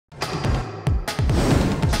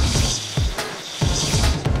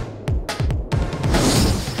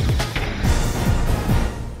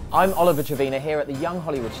I'm Oliver Trevena here at the Young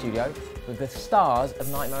Hollywood studio with the stars of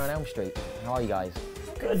Nightmare on Elm Street. How are you guys?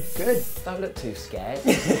 Good, good. Don't look too scared,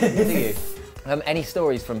 do you? Any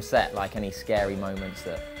stories from set, like any scary moments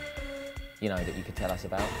that, you know, that you could tell us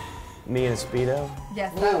about? Me in a Speedo?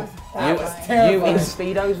 Yes, that was terrifying. You in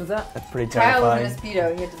Speedos, was that? That's pretty Kyle terrifying. was in a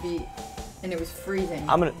Speedo, he had to be, and it was freezing.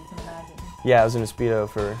 Yeah, I was in a Speedo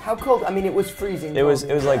for... How cold? I mean, it was freezing. It was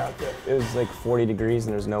like 40 degrees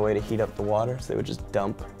and there was no way to heat up the water, so they would just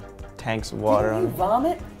dump tanks of water on it. Did you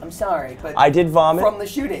vomit? I'm sorry, but... I did vomit. From the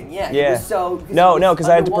shooting, yeah. Yeah. It was so... No, because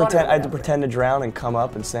I had to pretend to drown and come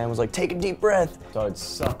up, and Sam was like, take a deep breath. So I'd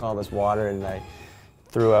suck all this water and I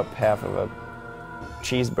threw up half of a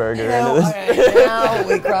cheeseburger into this. Right, now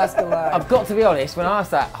we crossed the line. I've got to be honest, when I asked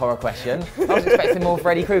that horror question, I was expecting more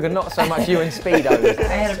Freddy Kruger, not so much you in Speedos.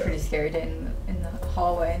 I had a pretty scary day in the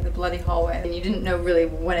hallway, the bloody hallway. And you didn't know really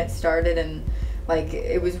when it started, and like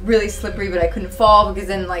it was really slippery, but I couldn't fall because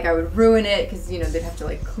then like I would ruin it, because you know they'd have to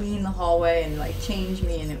like clean the hallway and like change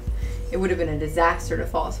me, and it would have been a disaster to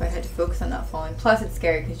fall, so I had to focus on not falling. Plus it's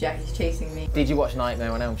scary because Jackie's chasing me. Did you watch Nightmare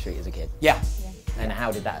on Elm Street as a kid? Yeah. And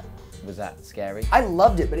how did that? Was that scary? I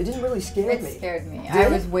loved it, but it didn't really scare me. It scared me. Did I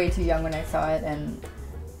it? was way too young when I saw it, and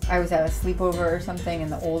I was at a sleepover or something,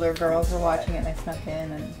 and the older girls were watching it, and I snuck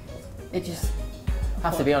in, and it just... I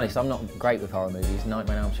have to be honest, I'm not great with horror movies.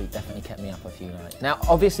 Nightmare on Elm Street definitely kept me up a few nights. Now,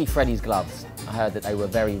 obviously Freddy's gloves, I heard that they were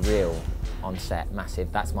very real on set,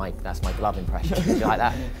 massive. That's my glove impression. Did you like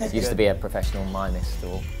that? Used to be a professional mimist,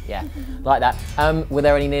 or yeah, like that. Were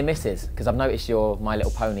there any near misses? Because I've noticed your My Little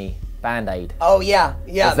Pony Band-Aid. Oh yeah,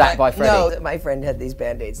 yeah. Was that by Freddy? No, my friend had these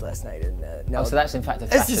Band-Aids last night, and no. Oh, so that's in fact a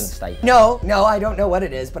fashion statement. No, I don't know what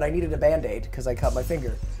it is, but I needed a Band-Aid because I cut my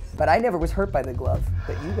finger. But I never was hurt by the glove.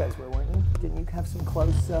 But you guys were, weren't you? Didn't you have some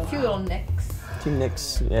close? A few little nicks. 2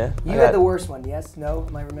 nicks, yeah. You had the worst one, yes? No?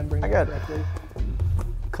 Am I remembering that correctly?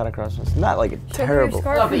 Cut across, not like a terrible.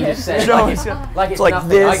 Love that you just said. Like it's like nothing.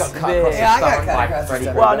 this, I got cut across Yeah, I the got stomach cut by across the Freddy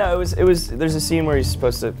stomach. Krueger. Well, no, it was. There's a scene where he's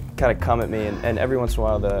supposed to kind of come at me, and every once in a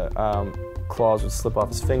while the claws would slip off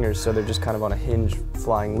his fingers, so they're just kind of on a hinge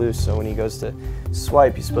flying loose. So when he goes to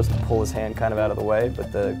swipe, he's supposed to pull his hand kind of out of the way,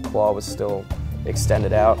 but the claw was still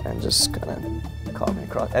extended out and just kind of caught me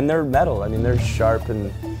across. And they're metal. I mean, they're sharp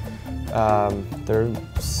and they're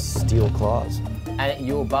steel claws. And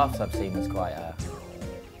your bathtub scene was quite That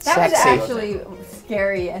sexy. was actually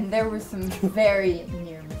scary, and there were some very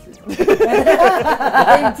near misses.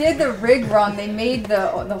 They did the rig wrong. They made the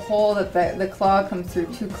hole that the claw comes through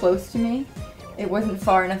too close to me. It wasn't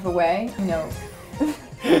far enough away, you know.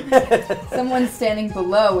 Someone's standing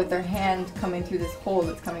below with their hand coming through this hole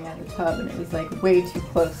that's coming out of the tub, and it was like way too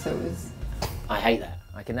close, so it was... I hate that.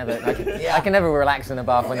 I can never relax in a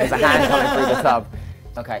bath when there's a hand coming through the tub.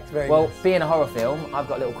 Okay, well, nice. being a horror film, I've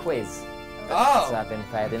got a little quiz. Oh! So I've been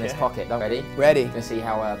prepared in this pocket. Ready? Ready. To see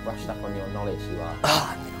how brushed up on your knowledge you are.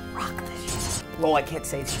 Oh, I'm gonna rock this shit. Well, I can't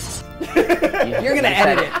say this. You're gonna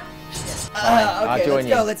edit it.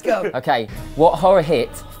 Okay, let's go. Okay, what horror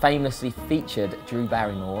hit famously featured Drew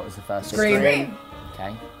Barrymore as the first Scream.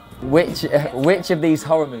 Okay. Which of these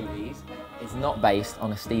horror movies is not based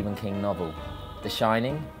on a Stephen King novel? The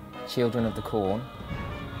Shining, Children of the Corn,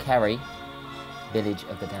 Carrie, Village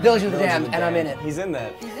of the Damned. Village of the Damned, and I'm in it. he's in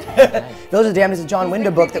that. Village of the Damned is a John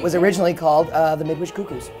Wyndham book that was originally called The Midwich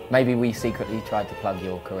Cuckoos. Maybe we secretly tried to plug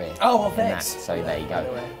your career. Oh, well, in thanks. That, so there you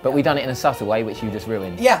go. But we done it in a subtle way, which you just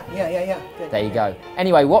ruined. Yeah. Good. There you go.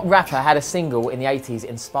 Anyway, what rapper had a single in the 80s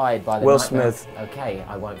inspired by the Will Nightmare? Smith. Okay,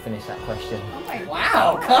 I won't finish that question.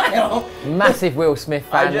 Wow, Kyle. Massive Will Smith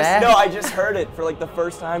fan there. No, I just heard it for like the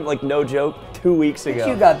first time, like no joke, 2 weeks ago.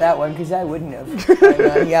 You got that one, because I wouldn't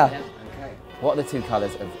have. Yeah. What are the two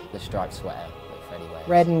colours of the striped sweater that Freddy wears?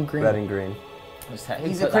 Red and green. Red and green.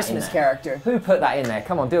 He's a Christmas character. Who put that in there?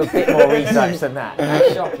 Come on, do a bit more research than that.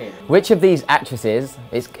 That's shocking. Which of these actresses,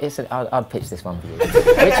 I'll pitch this one for you.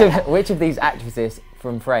 Which of these actresses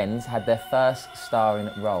from Friends had their first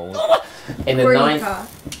starring role in the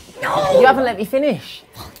No! You haven't let me finish.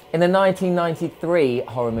 In the 1993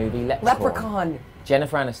 horror movie Leprechaun.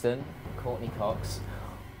 Jennifer Aniston, Courtney Cox,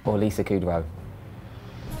 or Lisa Kudrow?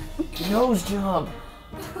 Nose job.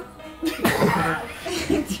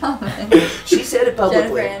 She said it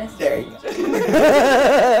publicly. Jennifer Aniston. There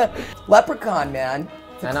you go. Leprechaun, man.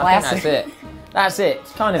 It's a And classic. I think that's it.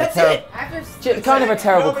 It's kind of a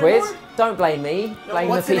terrible quiz. Don't blame me. Blame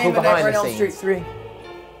What's the people name of behind Nightmare the on Elm Street scenes. 3?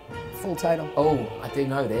 Full title. Oh, I do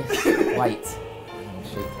know this. Wait. Elm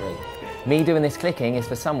Street 3. Me doing this clicking is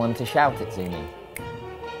for someone to shout it to me.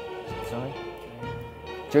 Sorry?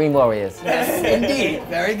 Dream Warriors. Yes, indeed.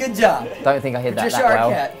 Very good job. Don't think I hit that Patricia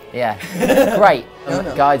well. Arquette. Yeah. Great.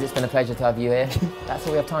 No. Guys, it's been a pleasure to have you here. That's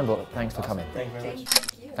all we have time for. Thanks for coming. Thank you very much.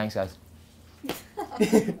 Thanks, guys.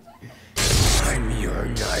 I'm your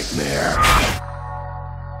nightmare.